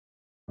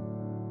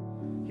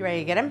You ready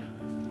to get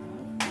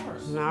him? Of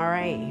course. All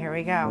right, here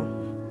we go.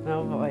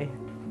 Oh boy,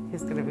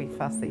 he's gonna be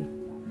fussy.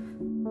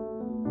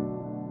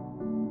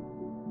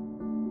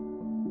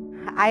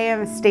 I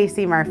am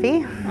Stacy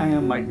Murphy. I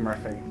am Mike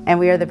Murphy. And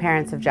we are the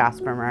parents of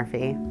Jasper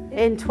Murphy.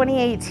 In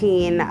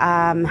 2018,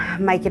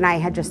 Mike and I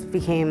had just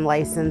became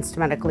licensed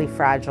medically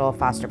fragile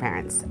foster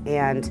parents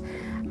and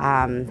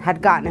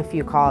had gotten a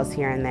few calls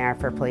here and there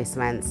for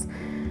placements.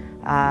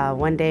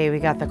 One day we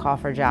got the call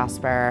for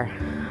Jasper.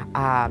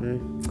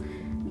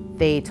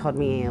 They told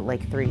me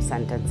like 3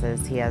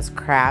 sentences. He has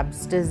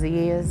Krabbe's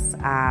disease.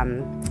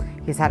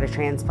 He's had a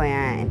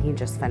transplant and he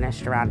just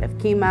finished a round of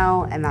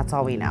chemo, and that's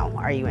all we know.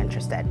 Are you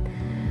interested?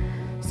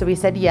 So we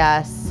said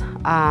yes,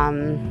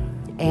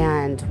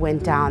 and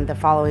went down the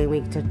following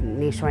week to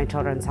Nationwide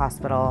Children's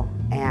Hospital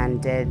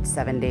and did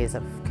 7 days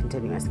of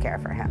continuous care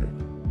for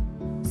him.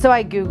 So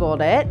I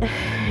Googled it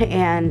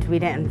and we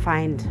didn't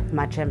find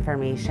much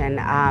information.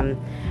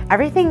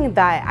 Everything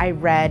that I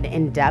read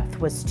in depth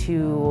was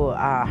too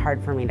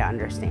hard for me to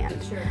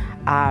understand. Sure.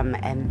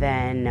 And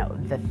then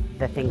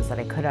the things that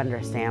I could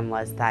understand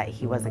was that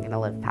he wasn't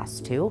gonna live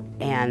past 2,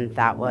 and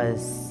that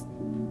was,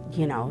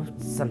 you know,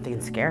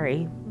 something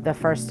scary. The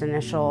first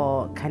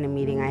initial kind of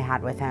meeting I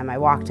had with him, I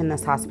walked in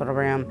this hospital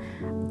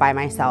room by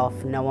myself.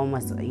 No one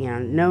was, you know,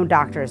 no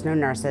doctors, no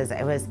nurses.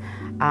 It was,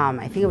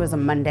 I think it was a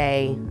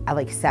Monday at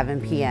like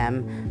 7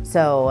 p.m.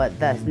 So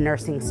the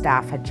nursing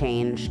staff had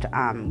changed,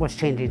 was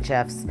changing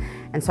shifts.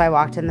 And so I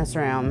walked in this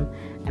room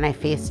and I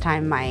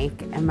FaceTimed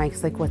Mike, and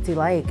Mike's like, "What's he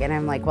like?" And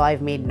I'm like, "Well,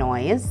 I've made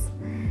noise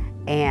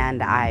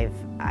and I've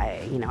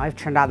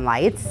turned on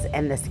lights,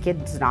 and this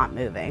kid's not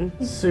moving."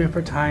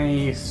 Super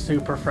tiny,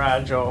 super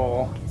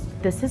fragile.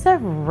 This is a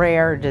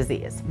rare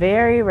disease,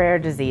 very rare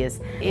disease.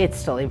 It's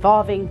still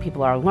evolving,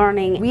 people are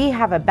learning. We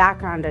have a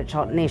background at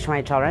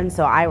Nationwide Children's,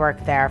 so I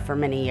worked there for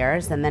many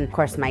years, and then of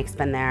course Mike's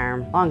been there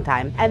a long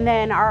time. And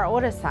then our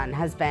oldest son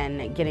has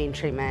been getting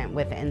treatment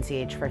with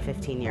NCH for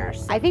 15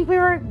 years. I think we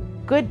were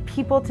good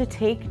people to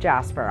take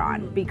Jasper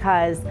on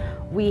because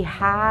we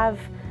have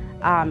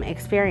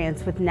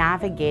experience with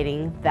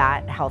navigating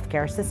that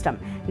healthcare system.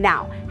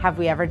 Now, have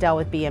we ever dealt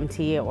with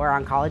BMT or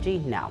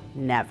oncology? No,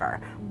 never.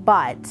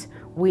 But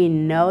we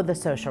know the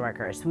social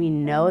workers, we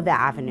know the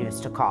avenues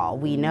to call,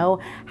 we know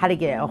how to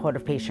get a hold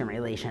of patient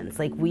relations.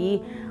 Like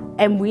we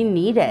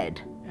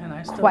needed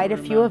quite a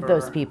few of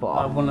those people.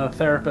 When a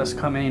therapist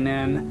coming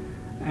in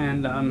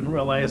and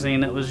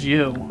realizing it was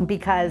you.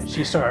 Because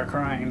she started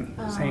crying,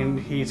 saying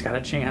he's got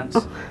a chance.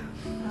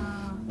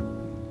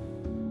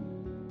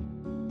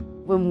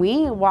 When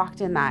we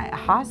walked in that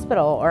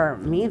hospital, or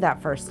me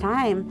that first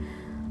time,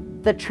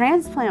 the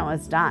transplant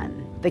was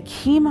done. The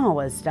chemo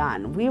was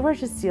done. We were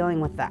just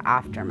dealing with the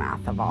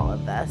aftermath of all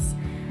of this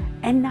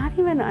and not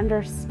even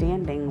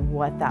understanding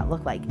what that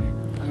looked like.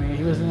 I mean,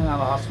 he was in and out of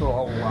the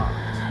hospital a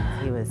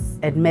lot. He was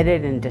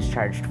admitted and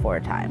discharged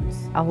 4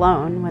 times,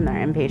 alone when they're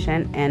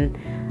inpatient, and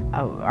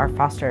our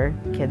foster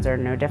kids are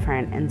no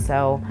different. And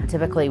so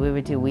typically we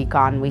would do week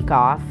on, week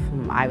off.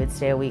 I would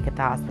stay a week at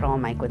the hospital,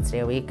 Mike would stay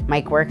a week.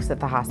 Mike works at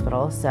the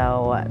hospital,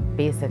 so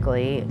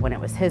basically when it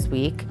was his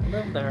week. I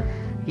lived there.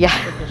 Yeah.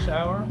 Took a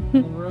shower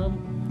in the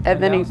room.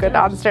 And then he'd go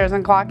downstairs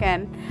and clock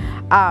in.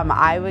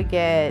 I would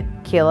get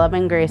Caleb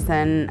and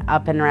Grayson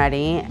up and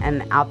ready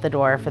and out the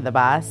door for the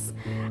bus.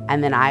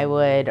 And then I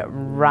would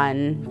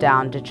run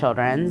down to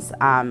Children's.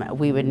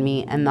 We would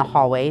meet in the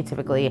hallway.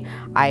 Typically,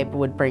 I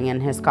would bring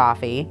in his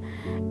coffee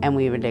and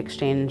we would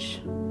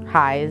exchange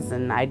highs,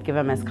 and I'd give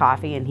him his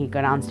coffee and he'd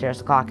go downstairs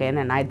to clock in,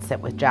 and I'd sit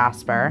with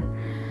Jasper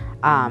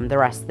the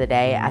rest of the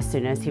day. As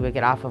soon as he would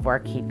get off of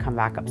work, he'd come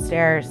back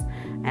upstairs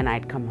and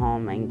I'd come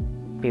home and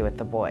be with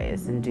the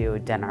boys and do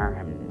dinner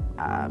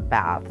and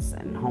baths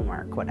and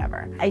homework,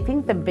 whatever. I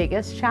think the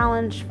biggest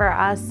challenge for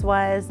us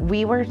was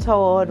we were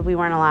told we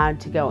weren't allowed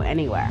to go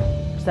anywhere.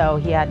 So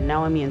he had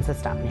no immune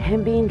system.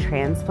 Him being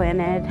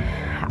transplanted,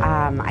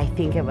 I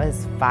think it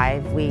was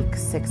 5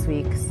 weeks, 6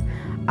 weeks,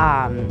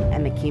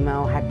 and the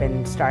chemo had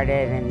been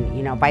started, and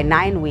you know, by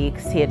 9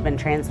 weeks he had been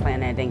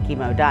transplanted and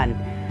chemo done.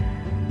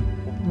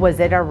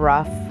 Was it a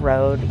rough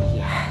road?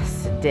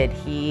 Yes. Did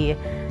he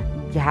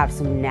have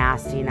some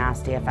nasty,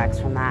 nasty effects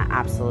from that?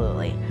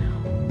 Absolutely.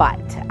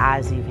 But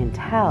as you can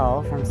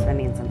tell from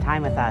spending some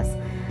time with us,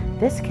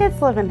 this kid's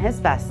living his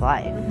best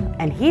life,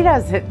 and he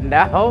doesn't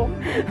know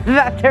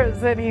that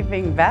there's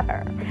anything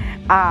better.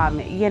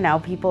 You know,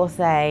 people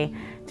say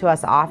to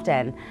us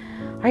often,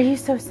 "Are you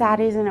so sad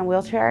he's in a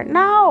wheelchair?"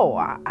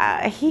 No,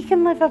 he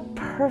can live a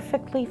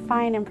perfectly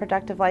fine and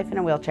productive life in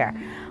a wheelchair.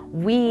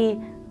 We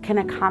can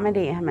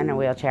accommodate him in a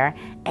wheelchair,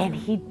 and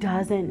he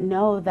doesn't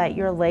know that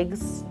your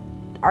legs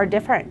are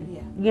different.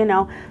 You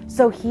know,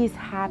 so he's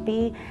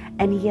happy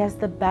and he has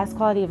the best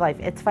quality of life.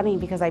 It's funny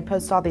because I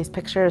post all these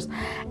pictures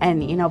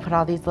and, you know, put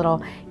all these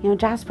little, you know,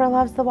 Jasper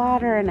loves the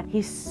water, and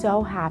he's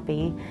so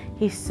happy.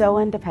 He's so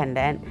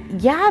independent.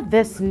 Yeah,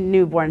 this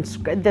newborn,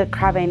 the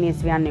Krabbe needs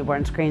to be on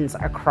newborn screens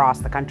across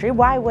the country.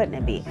 Why wouldn't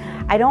it be?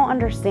 I don't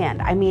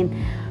understand. I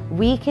mean,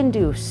 We can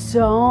do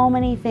so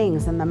many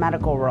things in the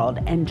medical world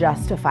and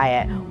justify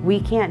it. We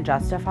can't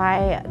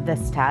justify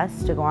this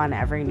test to go on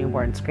every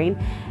newborn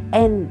screen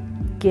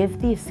and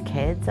give these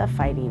kids a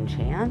fighting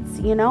chance,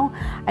 you know?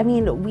 I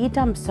mean, we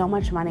dump so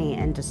much money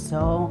into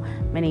so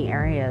many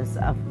areas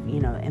of, you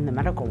know, in the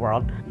medical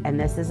world, and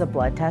this is a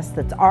blood test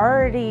that's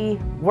already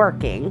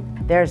working.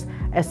 There's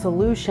a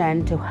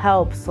solution to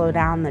help slow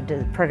down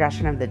the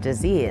progression of the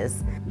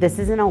disease. This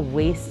isn't a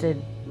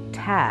wasted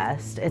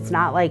test. It's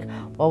not like,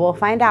 well, we'll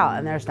find out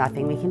and there's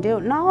nothing we can do.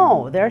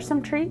 No, there's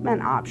some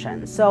treatment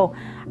options. So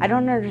I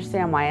don't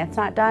understand why it's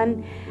not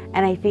done.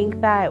 And I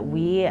think that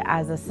we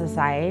as a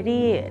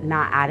society,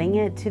 not adding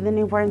it to the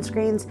newborn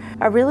screens,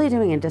 are really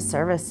doing a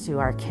disservice to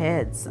our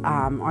kids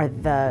or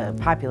the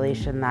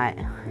population that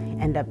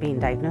end up being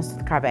diagnosed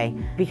with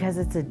Krabbe, because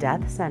it's a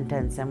death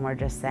sentence and we're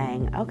just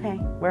saying, okay,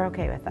 we're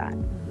okay with that.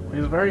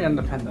 He's very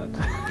independent.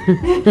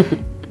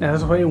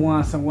 That's what he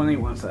wants and when he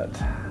wants it.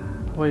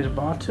 What he's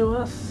brought to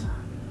us,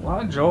 a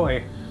lot of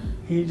joy.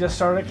 He just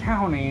started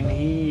counting.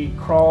 He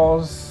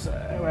crawls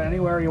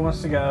anywhere he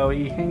wants to go.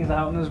 He hangs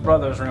out in his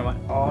brother's room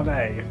all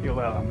day if you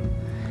let him.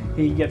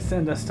 He gets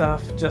into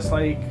stuff just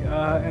like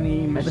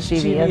any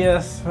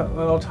mischievous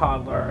little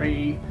toddler.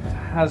 He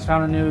has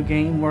found a new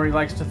game where he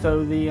likes to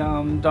throw the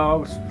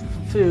dog's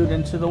food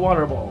into the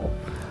water bowl.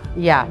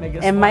 Yeah,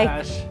 and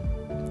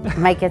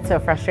Mike gets so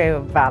frustrated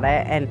about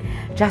it, and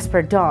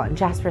Jasper, don't,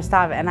 Jasper,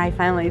 stop. And I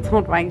finally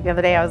told Mike the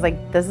other day, I was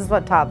like, this is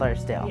what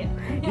toddlers do. Yeah.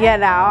 You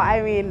know,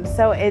 I mean,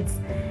 so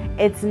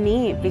it's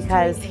neat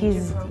because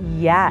he's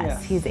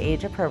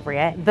age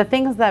appropriate. The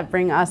things that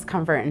bring us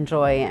comfort and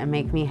joy and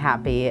make me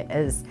happy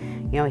is,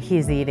 you know,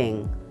 he's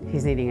eating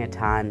a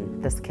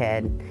ton, this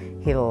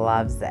kid. He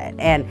loves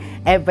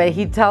it. But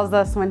he tells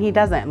us when he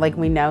doesn't. Like,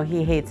 we know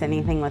he hates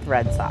anything with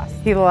red sauce.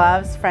 He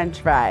loves French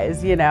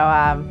fries, you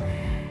know.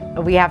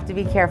 We have to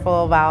be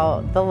careful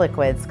about the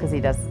liquids because he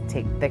does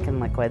take thickened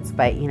liquids,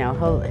 but you know,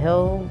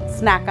 he'll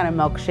snack on a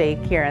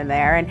milkshake here and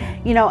there, and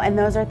you know, and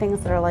those are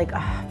things that are like,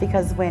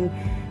 because when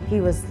he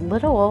was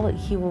little,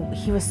 he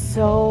was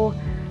so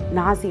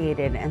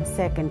nauseated and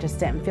sick and just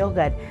didn't feel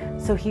good,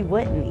 so he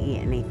wouldn't eat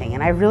anything.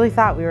 And I really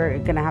thought we were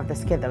gonna have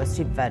this kid that was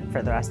tube fed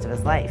for the rest of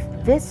his life.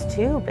 This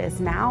tube is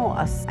now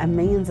a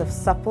means of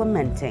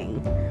supplementing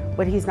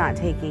what he's not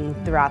taking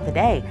throughout the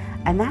day,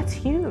 and that's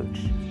huge.